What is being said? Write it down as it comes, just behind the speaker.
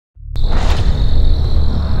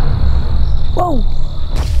Whoa!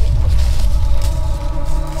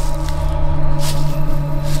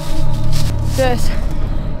 This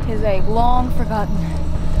is a long forgotten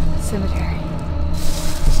cemetery.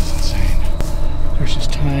 This is insane. There's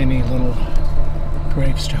just tiny little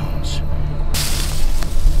gravestones.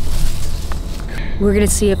 We're gonna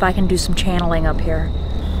see if I can do some channeling up here.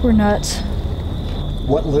 We're nuts.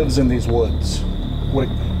 What lives in these woods? What?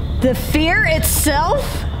 The fear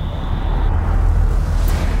itself?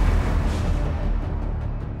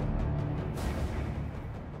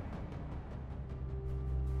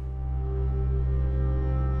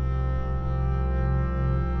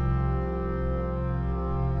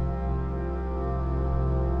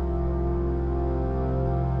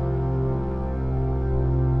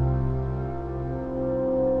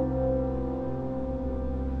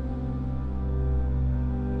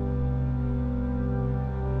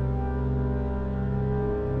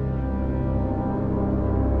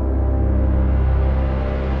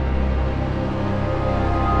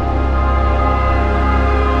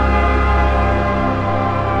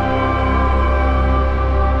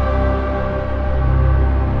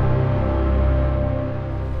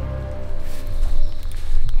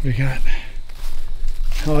 What do we got?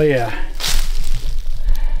 Oh yeah.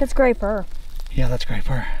 That's gray fur. Yeah, that's gray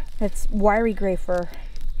fur. It's wiry gray fur.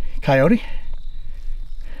 Coyote?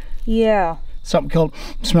 Yeah. Something killed,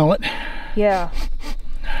 smell it. Yeah.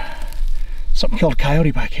 Something killed a coyote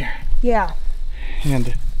back here. Yeah.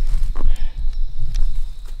 And,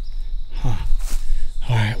 huh.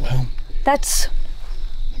 All right, well. That's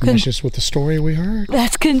Meshes with the story we heard.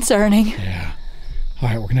 That's concerning. Yeah. All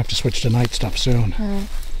right, we're gonna have to switch to night stuff soon. All right.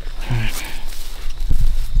 All right.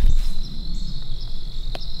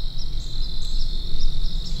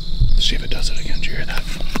 Let's see if it does it again. Did you hear that?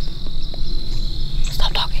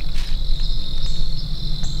 Stop talking.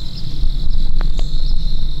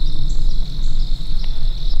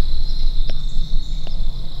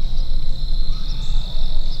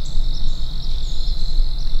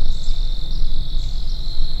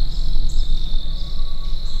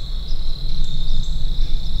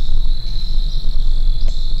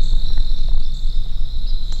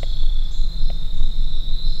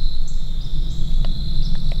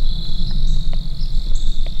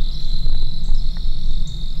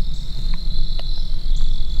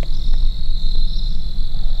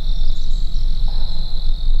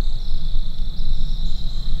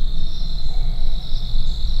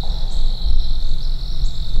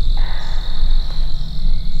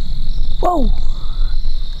 Whoa!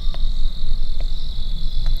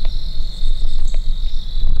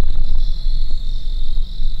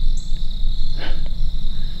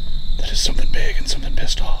 That is something big and something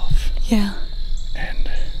pissed off. Yeah.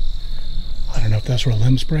 And I don't know if those were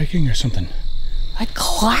limbs breaking or something. Like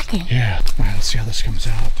clacking. Yeah. All right, let's see how this comes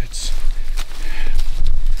out. It's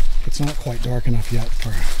not quite dark enough yet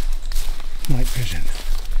for night vision,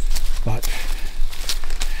 but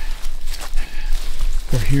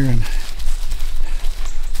we're hearing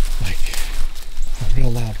like a real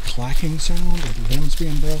loud clacking sound with limbs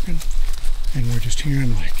being broken, and we're just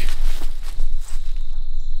hearing like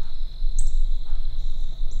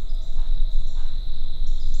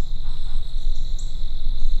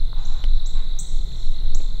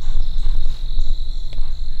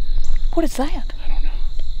what is that? I don't know.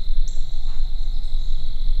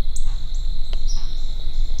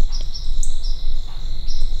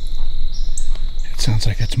 It sounds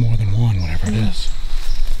like it's more than one, whatever it is.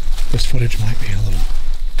 This footage might be a little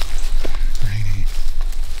grainy,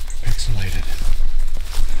 pixelated,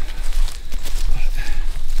 but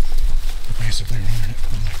we're basically running it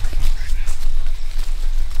from the microphone right now.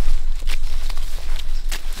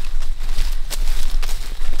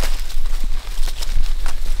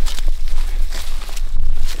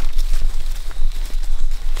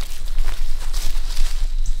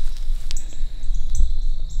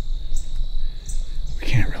 We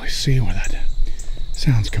can't really see where that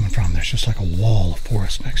sound's coming from. There's just like a wall of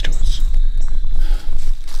forest next to us.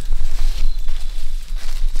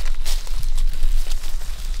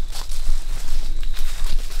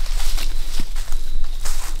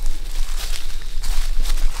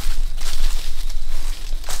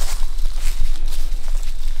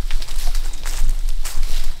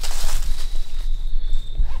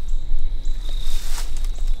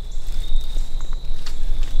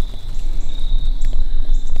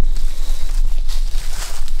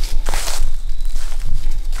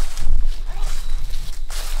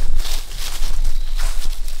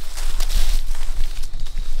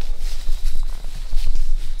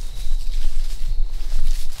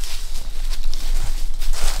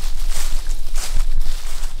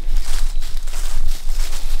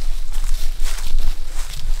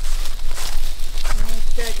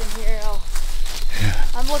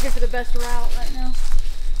 looking for the best route right now.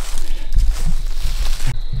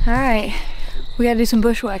 All right, we gotta do some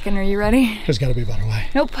bushwhacking. Are you ready? There's gotta be a better way.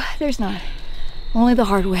 Nope, there's not. Only the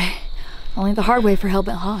hard way. Only the hard way for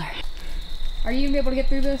Hellbent Holler. Are you gonna be able to get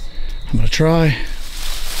through this? I'm gonna try.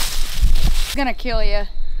 It's gonna kill you.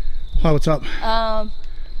 Why, what's up?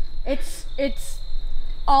 It's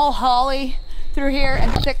all holly through here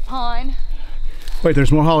and thick pine. Wait,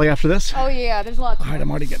 there's more holly after this? Oh yeah, there's lots. All right, I'm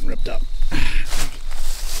already getting ripped up.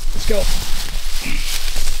 Let's go.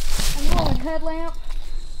 I'm going headlamp.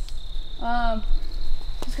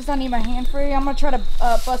 Just because I need my hand free. I'm gonna try to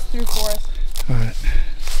bust through for us. All right.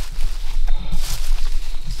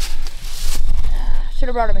 Should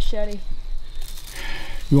have brought a machete.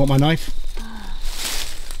 You want my knife?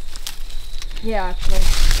 Yeah, actually.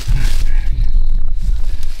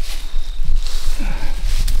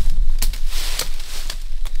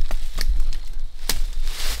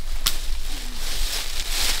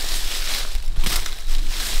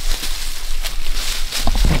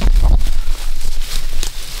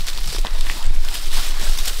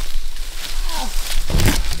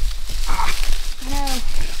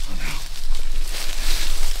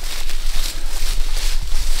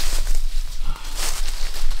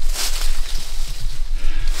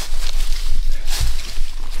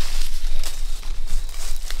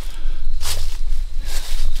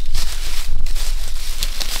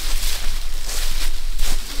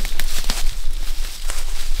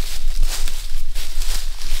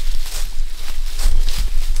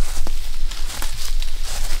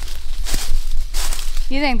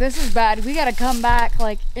 You think this is bad? We gotta come back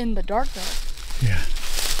like in the dark. Yeah.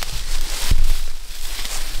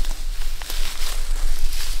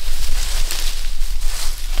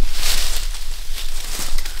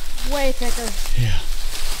 Way thicker. Yeah.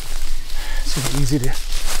 It's gonna be easy to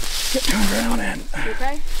get turned around in. You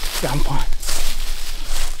okay? Yeah, I'm fine.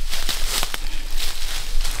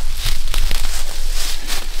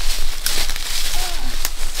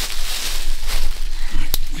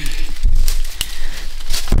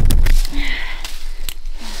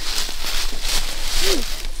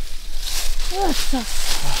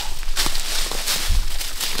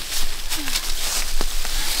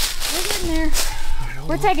 We're getting there.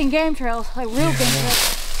 We're taking game trails, like real game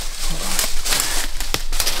trails.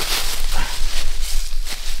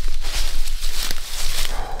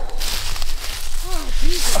 Oh,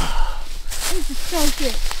 Jesus. This is so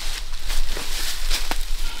good.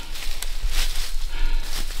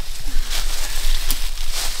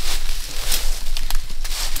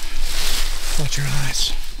 Watch your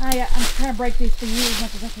eyes. I'm trying to break these for you as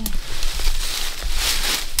much as I can.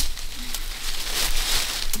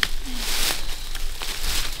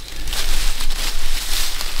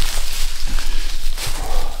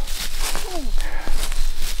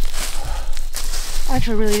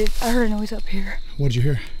 Actually, I heard a noise up here. What did you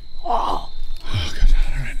hear? Oh. Oh, good.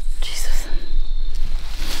 All right. Jesus.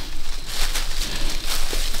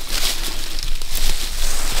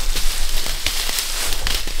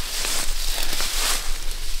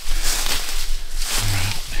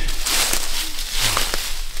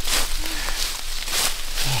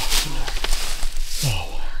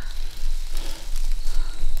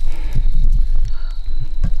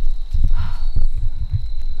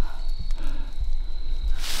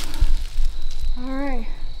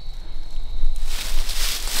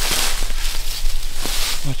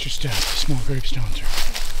 Watch your step. Small gravestones are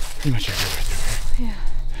pretty much everywhere through here. Yeah.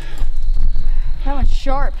 That one's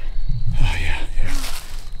sharp. Oh, yeah, yeah.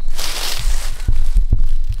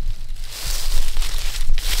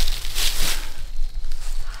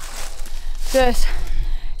 This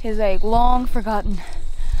is a long forgotten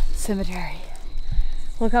cemetery.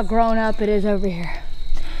 Look how grown up it is over here.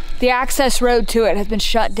 The access road to it has been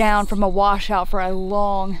shut down from a washout for a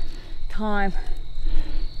long time.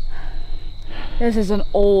 This is an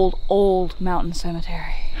old mountain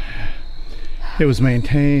cemetery. It was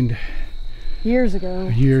maintained years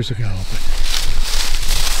ago.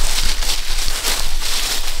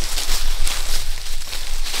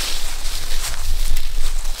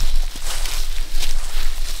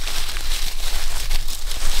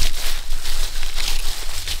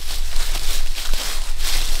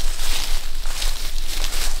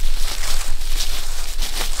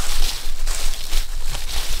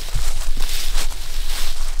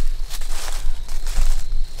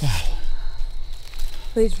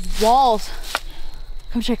 But these walls.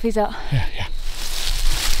 Come check these out. Yeah, yeah.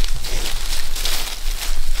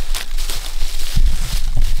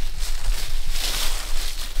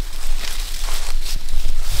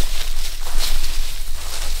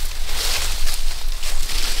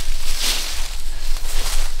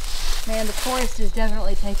 Man, man, the forest is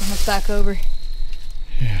definitely taking us back over.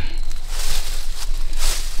 Yeah.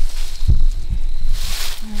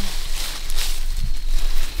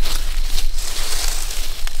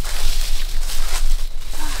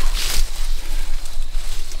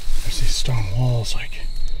 There's these stone walls like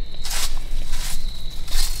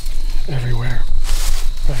everywhere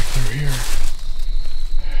back through here.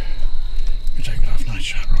 Let me take it off night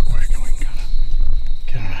shot real quick and we can kind of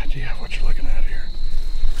get an idea of what you're looking at here.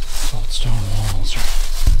 These old stone walls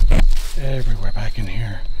are everywhere back in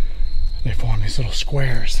here. They form these little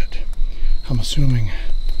squares that I'm assuming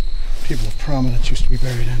people of prominence used to be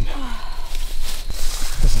buried in.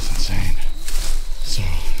 This is insane. So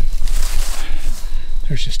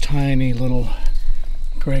there's just tiny little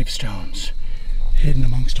gravestones hidden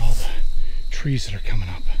amongst all the trees that are coming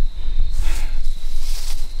up.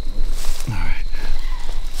 Alright,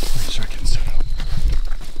 we're gonna start getting set up.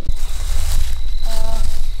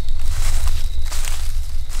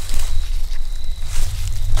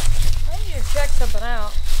 I need to check something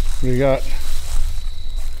out. What do you got?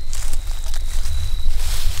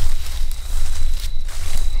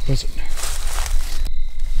 What is it?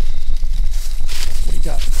 What do you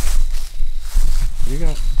got? What do you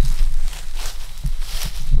got?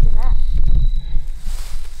 Look at that.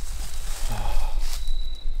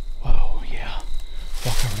 Whoa, yeah.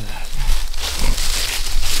 Walk over to that.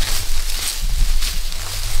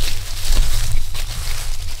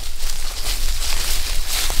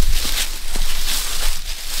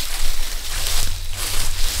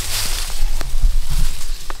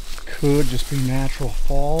 Could just be natural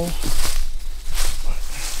fall, but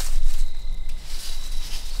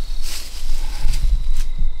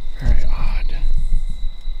very odd.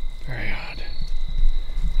 Very odd.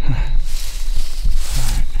 Alright.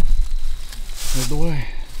 Lead the way.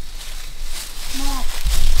 Come on.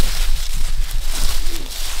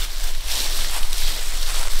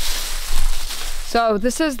 So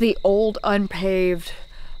this is the old unpaved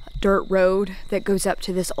dirt road that goes up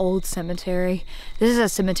to this old cemetery. This is a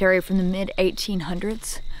cemetery from the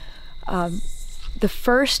mid-1800s. The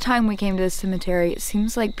first time we came to this cemetery, it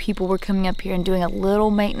seems like people were coming up here and doing a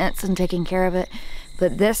little maintenance and taking care of it,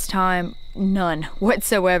 but this time, none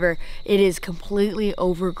whatsoever. It is completely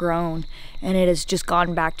overgrown and it has just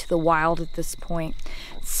gone back to the wild at this point.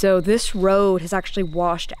 So this road has actually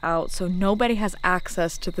washed out, so nobody has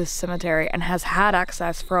access to this cemetery and has had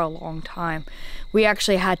access for a long time. We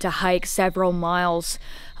actually had to hike several miles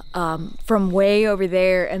from way over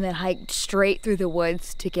there and then hike straight through the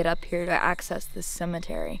woods to get up here to access this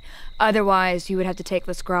cemetery. Otherwise, you would have to take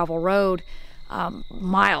this gravel road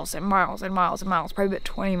miles and miles and miles and miles, probably about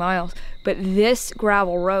 20 miles. But this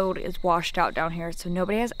gravel road is washed out down here, so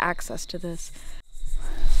nobody has access to this.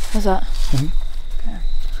 What's that? Mm-hmm. Okay.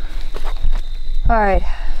 All right,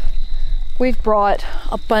 we've brought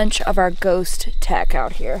a bunch of our ghost tech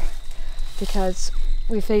out here because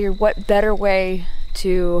we figured what better way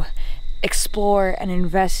to explore and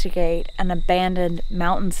investigate an abandoned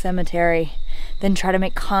mountain cemetery than try to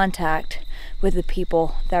make contact with the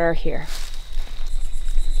people that are here.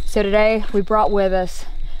 So today we brought with us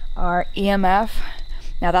our EMF.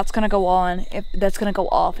 Now that's gonna go on, that's gonna go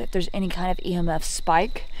off if there's any kind of EMF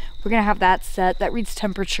spike. We're gonna have that set, that reads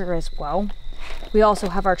temperature as well. We also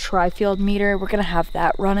have our tri-field meter, we're gonna have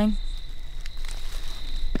that running.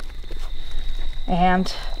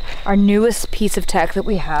 And our newest piece of tech that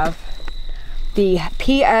we have, the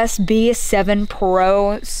PSB7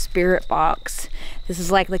 Pro Spirit Box. This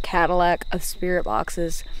is like the Cadillac of spirit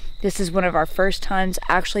boxes. This is one of our first times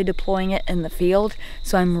actually deploying it in the field,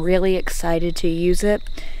 so I'm really excited to use it.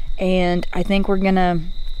 And I think we're gonna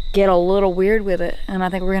get a little weird with it, and I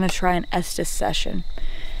think we're gonna try an Estes session.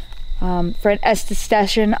 For an Estes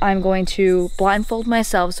session, I'm going to blindfold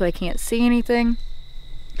myself so I can't see anything.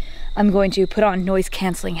 I'm going to put on noise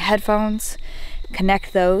canceling headphones,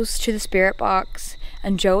 connect those to the spirit box,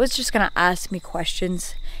 and Joe is just gonna ask me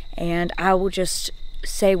questions and I will just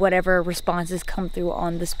say whatever responses come through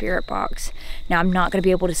on the spirit box. Now I'm not gonna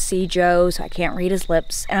be able to see Joe, so I can't read his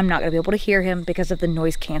lips, and I'm not gonna be able to hear him because of the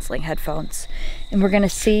noise canceling headphones. And we're gonna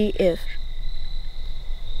see if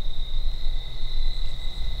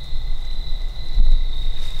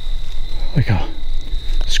like a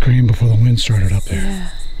scream before the wind started up there.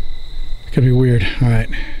 Yeah. It could be weird. All right.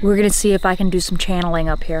 We're gonna see if I can do some channeling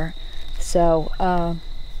up here. So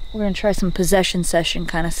we're gonna try some possession session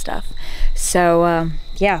kind of stuff. So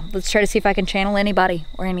yeah, let's try to see if I can channel anybody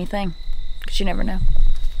or anything, because you never know.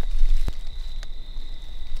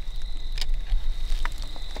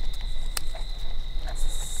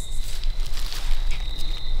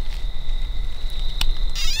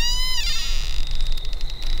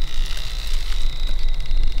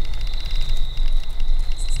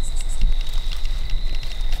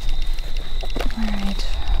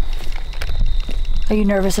 Are you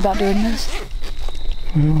nervous about doing this?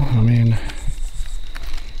 Well, I mean,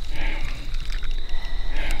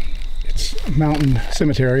 it's a mountain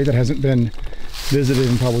cemetery that hasn't been visited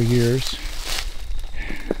in probably years.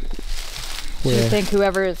 Do you think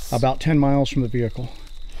whoever's about 10 miles from the vehicle?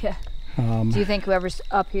 Yeah. Do you think whoever's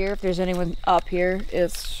up here, if there's anyone up here,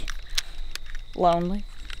 is lonely?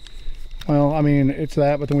 Well, I mean, it's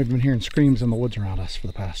that, but then we've been hearing screams in the woods around us for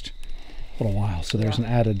the past little while, so there's an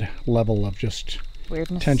added level of just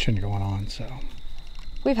weirdness, tension going on. So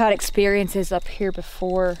we've had experiences up here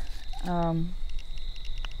before.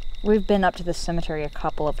 We've been up to the cemetery a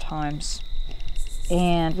couple of times,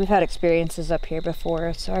 and we've had experiences up here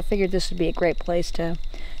before, so I figured this would be a great place to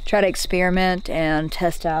try to experiment and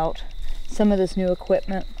test out some of this new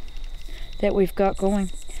equipment that we've got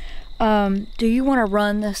going. Do you want to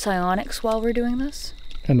run the psionics while we're doing this?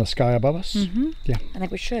 In the sky above us? Mm-hmm. Yeah. I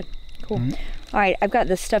think we should. Cool. All right, I've got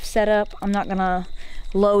this stuff set up. I'm not gonna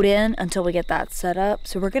load in until we get that set up.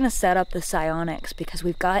 So we're gonna set up the psionics because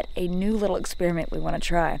we've got a new little experiment we want to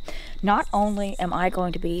try. Not only am I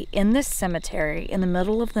going to be in this cemetery in the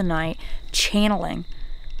middle of the night channeling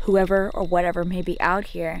whoever or whatever may be out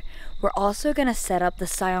here, we're also gonna set up the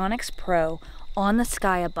Psionics Pro on the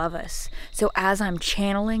sky above us. So as I'm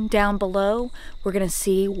channeling down below, we're gonna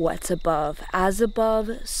see what's above. As above,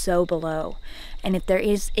 so below. And if there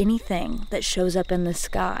is anything that shows up in the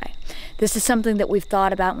sky, this is something that we've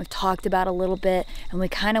thought about and we've talked about a little bit, and we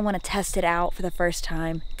kind of want to test it out for the first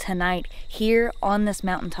time tonight here on this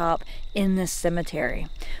mountaintop in this cemetery.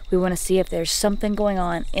 We want to see if there's something going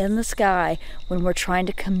on in the sky when we're trying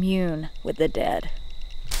to commune with the dead.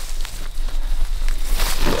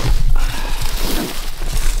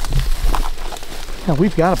 Now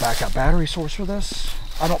we've got a backup battery source for this.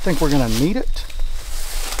 I don't think we're gonna need it,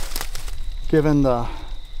 given how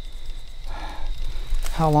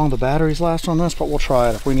long the batteries last on this, but we'll try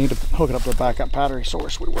it. If we need to hook it up to a backup battery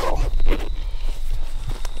source, we will.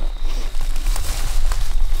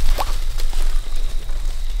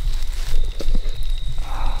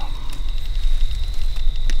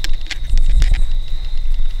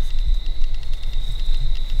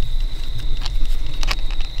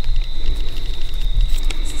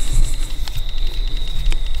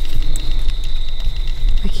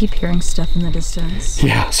 I keep hearing stuff in the distance.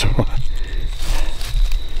 Yeah, so alright.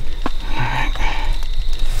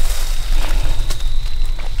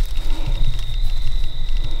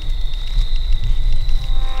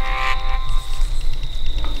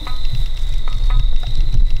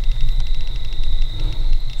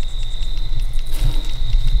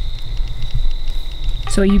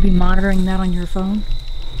 So will you be monitoring that on your phone?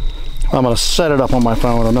 I'm gonna set it up on my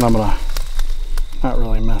phone and then I'm gonna not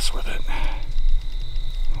really mess with it.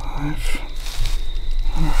 Alright, so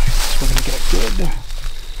we're gonna get a good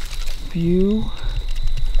view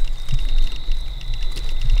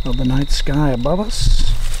of the night sky above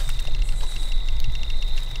us.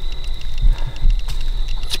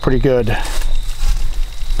 It's pretty good.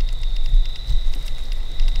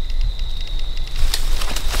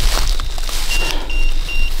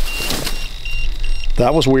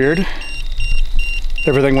 That was weird.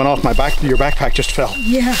 Everything went off my back. Your backpack just fell.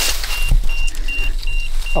 Yeah.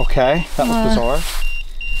 Okay, that was bizarre.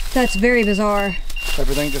 That's very bizarre.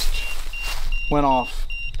 Everything just went off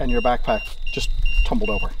and your backpack just tumbled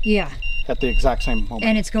over. Yeah. At the exact same moment.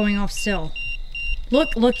 And it's going off still.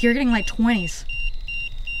 Look, you're getting like 20s.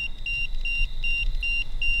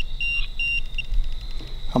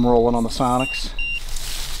 I'm rolling on the Sonics.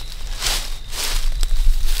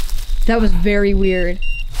 That was very weird.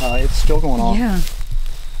 It's still going off. Yeah.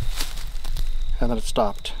 And then it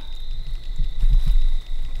stopped.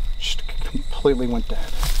 Just completely went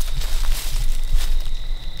dead.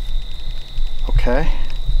 Okay.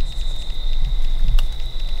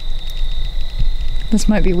 This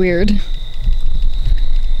might be weird.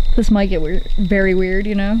 This might get weird, very weird,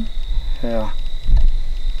 you know? Yeah.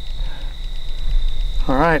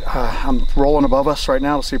 All right, I'm rolling above us right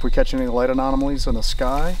now to see if we catch any light anomalies in the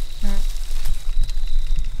sky.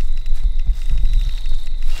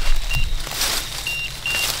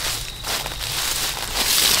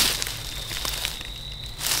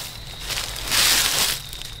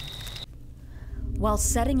 While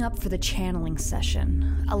setting up for the channeling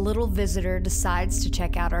session, a little visitor decides to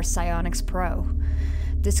check out our Psionics Pro.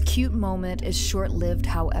 This cute moment is short-lived,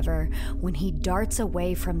 however, when he darts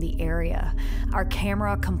away from the area. Our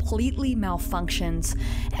camera completely malfunctions,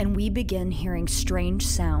 and we begin hearing strange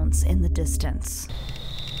sounds in the distance.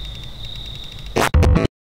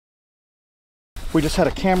 We just had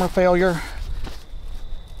a camera failure.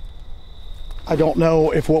 I don't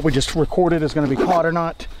know if what we just recorded is going to be caught or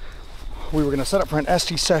not. we were gonna set up for an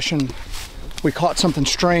Estes session. We caught something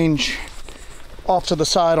strange off to the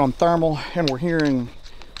side on thermal, and we're hearing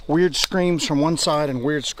weird screams from one side and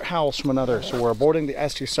weird howls from another. So we're aborting the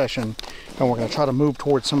Estes session, and we're gonna try to move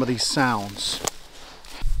towards some of these sounds.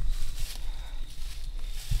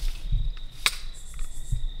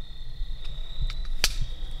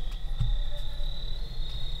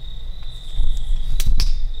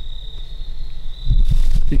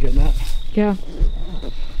 You getting that? Yeah.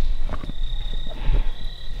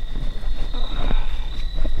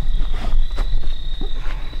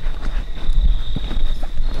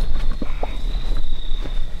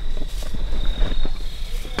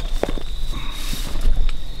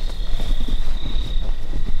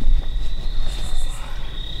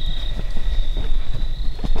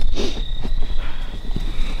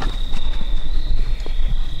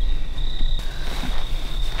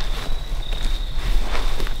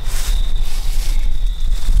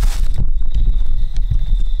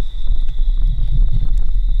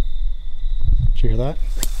 Did you hear that?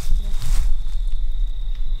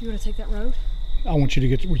 You want to take that road? I want you to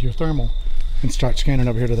get with your thermal and start scanning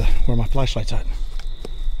over here to the where my flashlight's at. I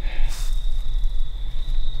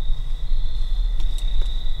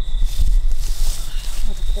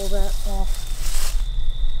have to pull that off.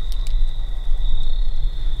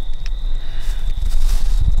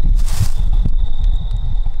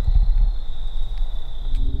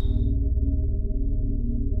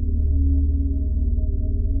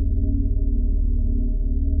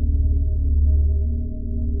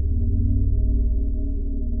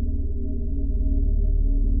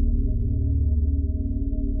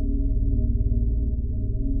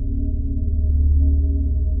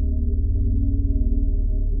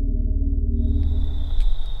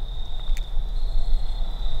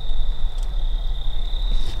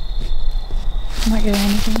 Not getting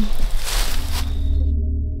anything.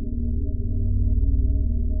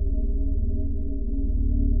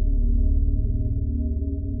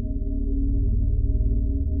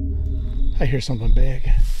 I hear something big.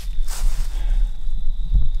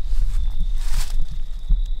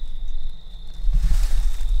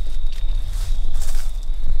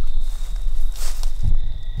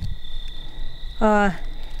 I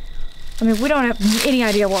mean, we don't have any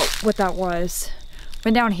idea what that was.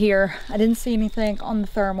 Went down here. I didn't see anything on the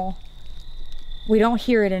thermal. We don't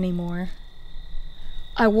hear it anymore.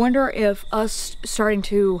 I wonder if us starting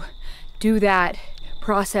to do that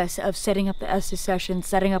process of setting up the Estes session,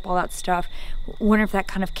 setting up all that stuff, wonder if that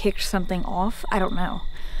kind of kicked something off. I don't know.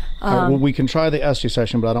 Well, we can try the Estes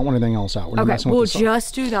session, but I don't want anything else out. We're not Okay, messing with we'll the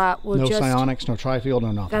just do that. We'll no just, psionics, no tri-field,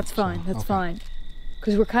 no nothing. That's fine. So, That's okay. fine.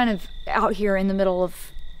 Because we're kind of out here in the middle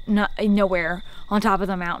of nowhere, on top of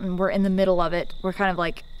the mountain. We're in the middle of it. We're kind of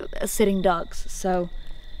like sitting ducks. So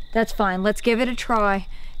that's fine. Let's give it a try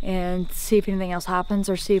and see if anything else happens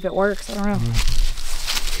or see if it works. I don't know.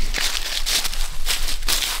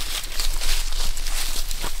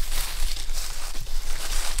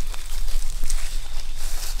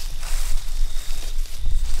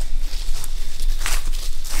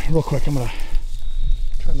 Real quick, I'm gonna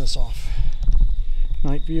turn this off.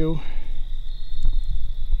 Night view.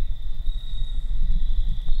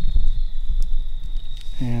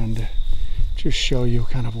 And just show you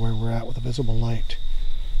kind of where we're at with the visible light.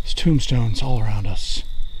 There's tombstones all around us.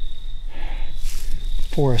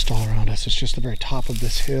 Forest all around us. It's just the very top of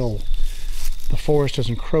this hill. The forest is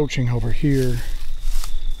encroaching over here.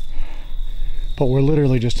 But we're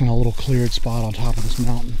literally just in a little cleared spot on top of this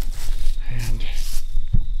mountain.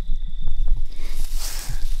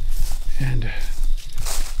 And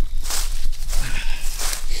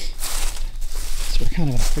so we're kind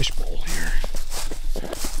of in a fishbowl here.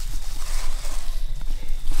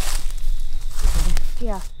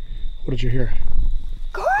 Yeah. What did you hear?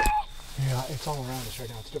 Yeah, it's all around us right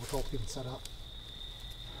now. It's difficult to even set up.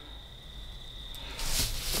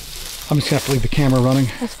 I'm just gonna have to leave the camera running.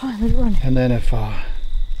 That's fine, leave it running. And then if the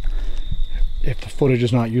footage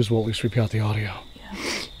is not usable, at least repeat out the audio. Yeah.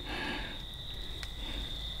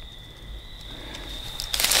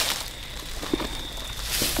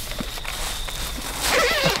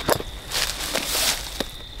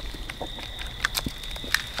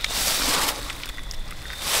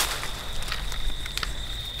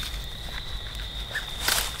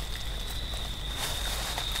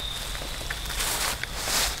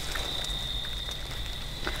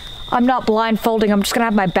 I'm not blindfolding, I'm just gonna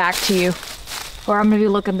have my back to you. Or I'm gonna be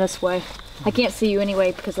looking this way. I can't see you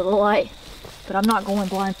anyway because of the light, but I'm not going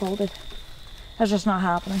blindfolded. That's just not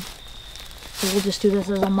happening. So we'll just do this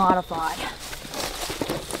as a modified.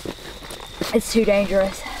 It's too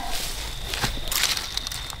dangerous.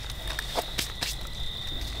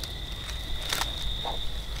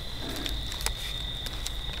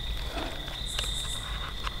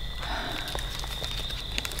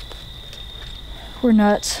 We're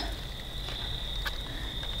nuts.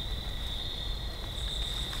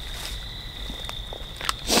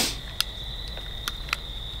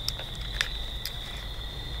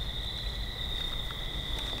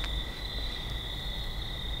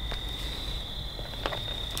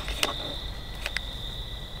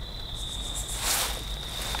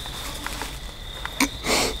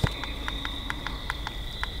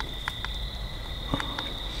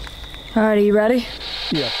 All right, are you ready?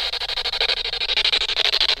 Yeah.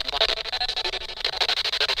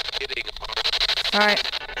 All right.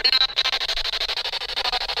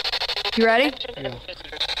 You ready? Yeah.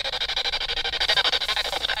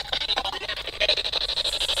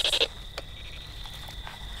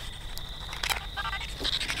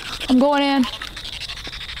 I'm going in. All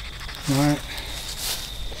right.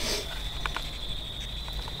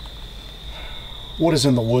 What is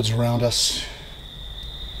in the woods around us?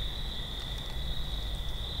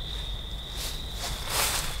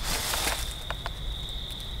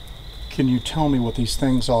 Can you tell me what these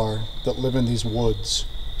things are that live in these woods?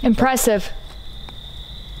 Impressive.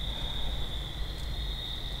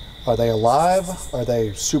 Are they alive? Are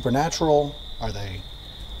they supernatural? Are they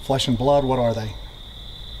flesh and blood? What are they?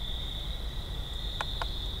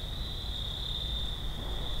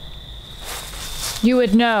 You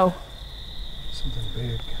would know. Something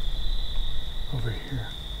big over here.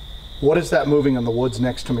 What is that moving in the woods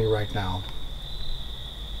next to me right now?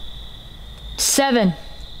 7.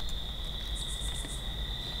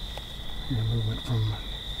 Your movement from...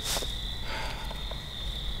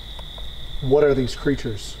 What are these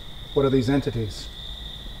creatures? What are these entities?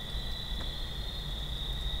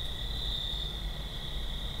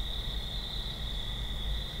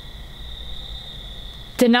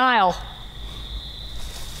 Denial.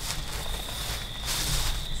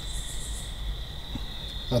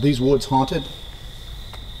 Are these woods haunted?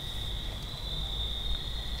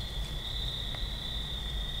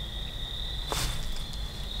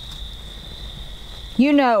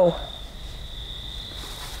 You know.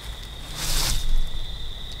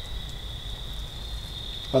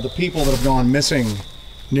 Are the people that have gone missing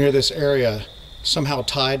near this area somehow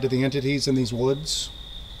tied to the entities in these woods?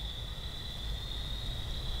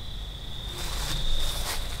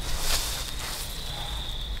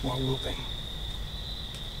 More whooping.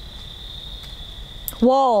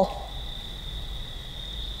 Wall.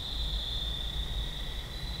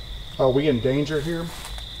 Are we in danger here?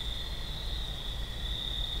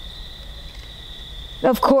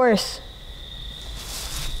 Of course.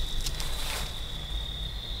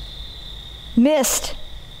 Mist.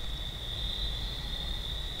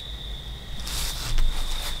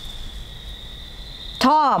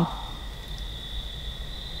 Tom.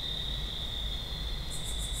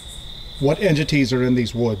 What entities are in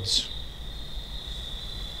these woods?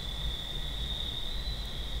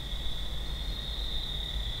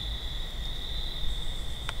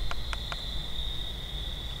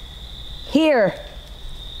 Here.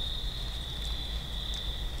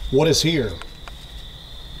 What is here?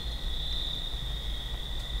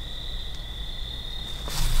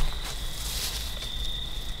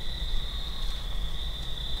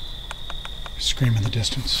 Scream in the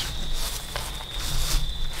distance.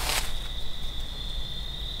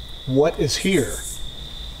 What is here?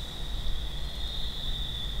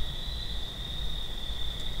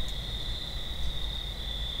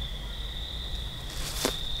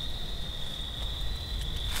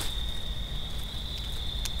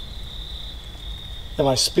 Am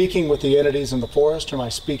I speaking with the entities in the forest, or am I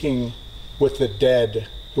speaking with the dead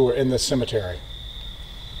who are in this cemetery?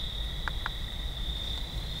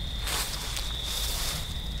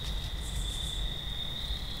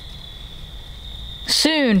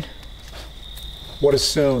 Soon. What is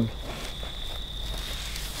soon?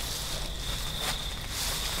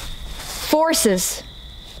 Forces.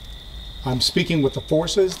 I'm speaking with the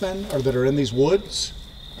forces then, or that are in these woods?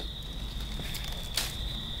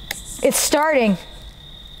 It's starting.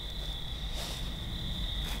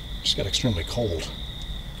 Just got extremely cold.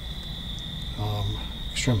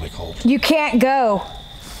 Extremely cold. You can't go.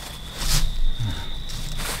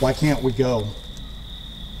 Why can't we go?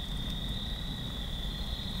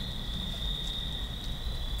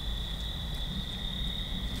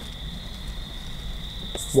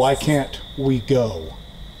 Why can't we go?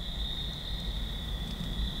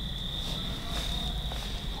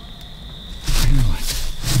 I know it.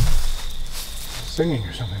 Singing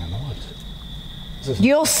or something in the woods.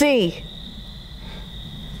 You'll see.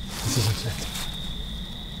 This isn't sick.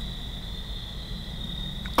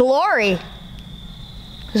 Glory.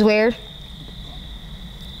 It's weird.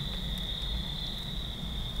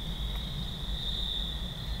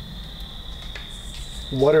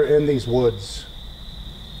 What are in these woods?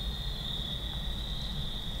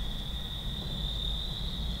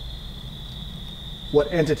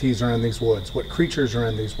 What entities are in these woods? What creatures are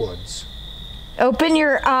in these woods? Open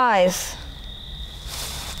your eyes.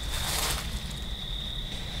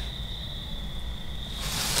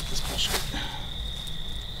 This bullshit.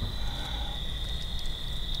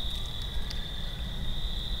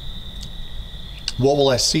 What will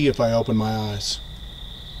I see if I open my eyes?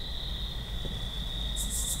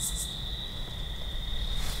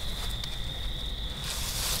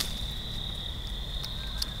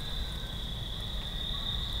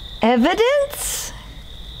 Evidence?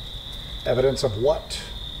 Evidence of what?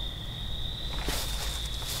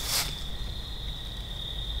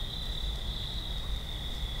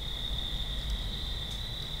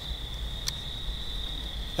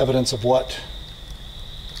 Evidence of what?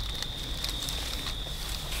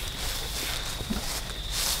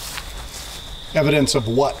 Evidence of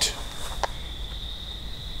what?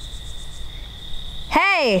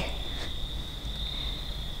 Hey!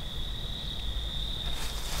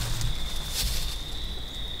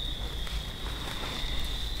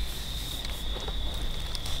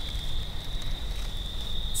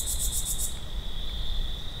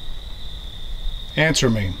 Answer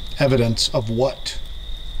me. Evidence of what?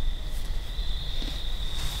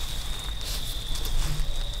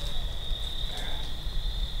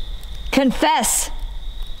 Confess.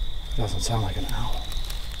 Doesn't sound like an owl.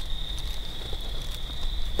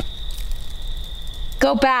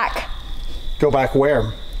 Go back. Go back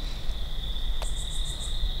where?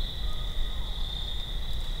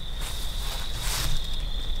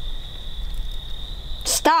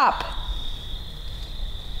 Stop.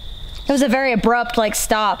 It was a very abrupt, like,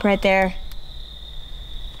 stop right there.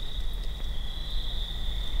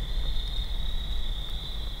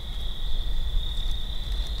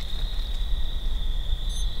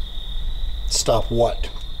 Stop what?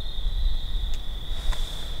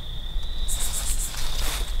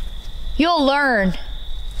 You'll learn.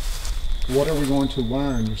 What are we going to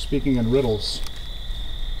learn? You're speaking in riddles.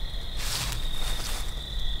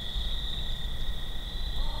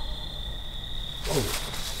 Oh.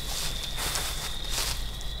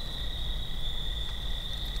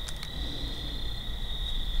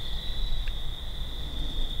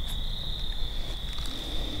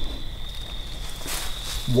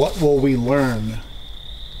 What will we learn?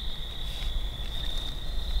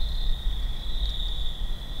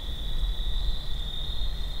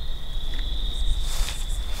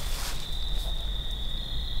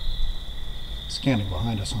 Scanning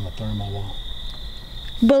behind us on the thermal wall.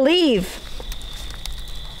 Believe.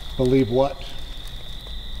 Believe what?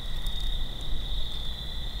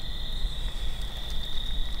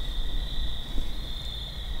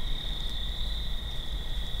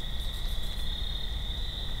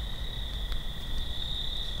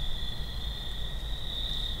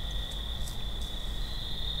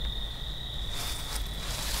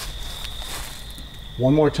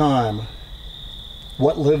 One more time.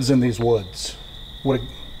 What lives in these woods? What?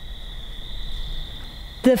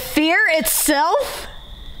 The fear itself?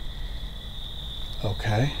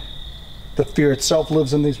 Okay. The fear itself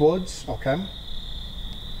lives in these woods? Okay.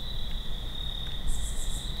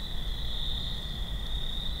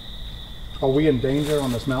 Are we in danger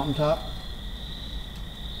on this mountaintop?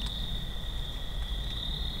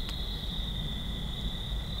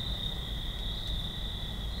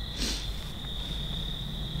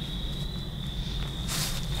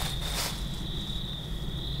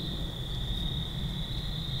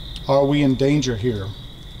 Are we in danger here?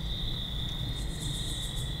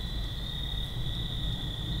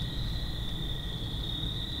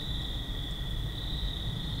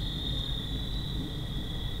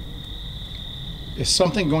 Is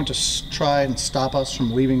something going to try and stop us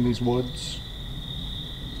from leaving these woods?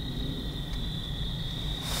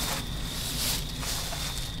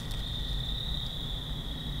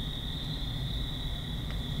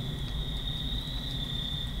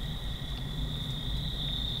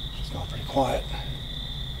 Quiet.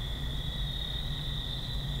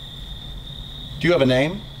 Do you have a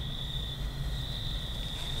name?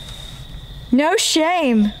 No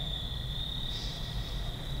shame.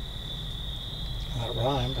 That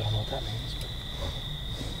rhymed. I don't know what that means.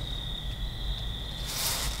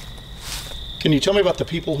 Can you tell me about the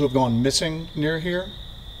people who have gone missing near here?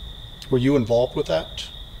 Were you involved with that?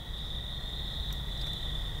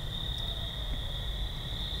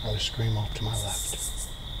 Another scream off to my left.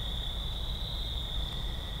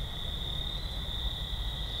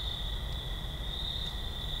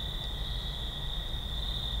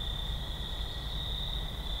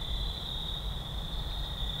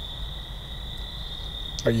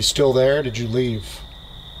 Are you still there? Did you leave?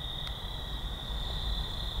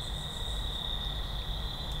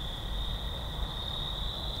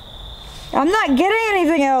 I'm not getting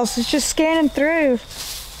anything else. It's just scanning through.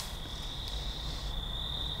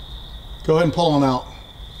 Go ahead and pull on out.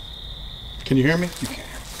 Can you hear me? You can.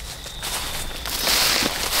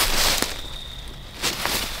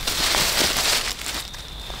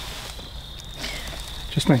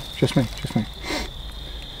 Just me, just me, just me.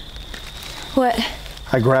 What?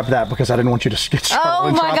 I grabbed that because I didn't want you to get startled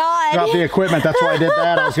and drop the equipment. That's why I did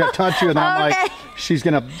that. I was going to touch you, and then I'm like, she's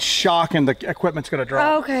going to shock, and the equipment's going to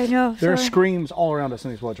drop. Okay, no. There are screams all around us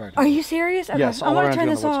in these woods right now. Are you serious? Okay. Yes, I'm going to turn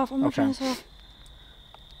this off. I'm going to turn this off.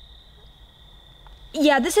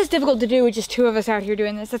 Yeah, this is difficult to do with just two of us out here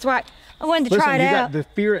doing this. That's why I wanted to try it out. Got the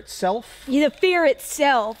fear itself. Yeah, the fear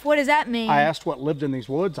itself. What does that mean? I asked what lived in these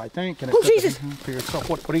woods, I think. And it oh, Jesus. Fear itself.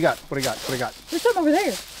 What do you got? What do you got? What do you got? There's something over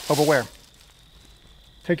there. Over where?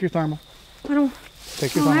 Take your thermal. I don't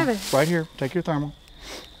have it. Right here. Take your thermal.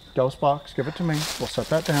 Dose box. Give it to me. We'll set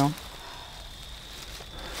that down.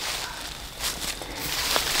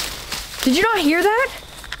 Did you not hear that?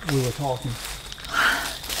 We were talking.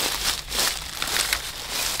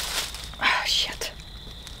 Oh, shit.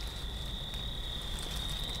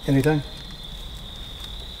 Anything?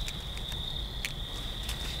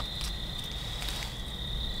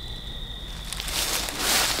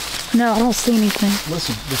 No, I don't see anything.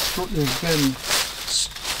 Listen, there's been...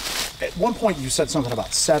 At one point you said something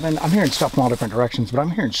about 7. I'm hearing stuff from all different directions, but I'm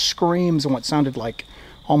hearing screams and what sounded like,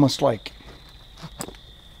 almost like,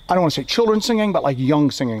 I don't want to say children singing, but like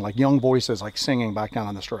young singing, like young voices, like singing back down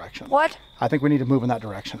in this direction. What? I think we need to move in that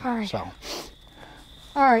direction. All right. So.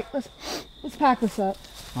 All right, let's pack this up.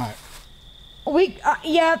 All right.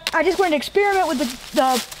 Yeah, I just wanted to experiment with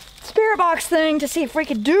the spirit box thing to see if we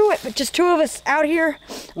could do it, but just two of us out here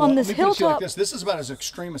on this hilltop. Like this is about as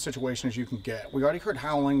extreme a situation as you can get. We already heard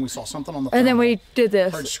howling, we saw something on the thermal. And then we did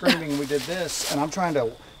this. Heard screaming, we did this, and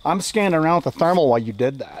I'm scanning around with the thermal while you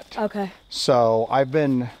did that. Okay. So I've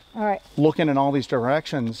been looking in all these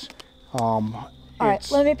directions. All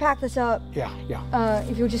right, let me pack this up. Yeah.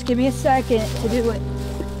 If you'll just give me a second to do it.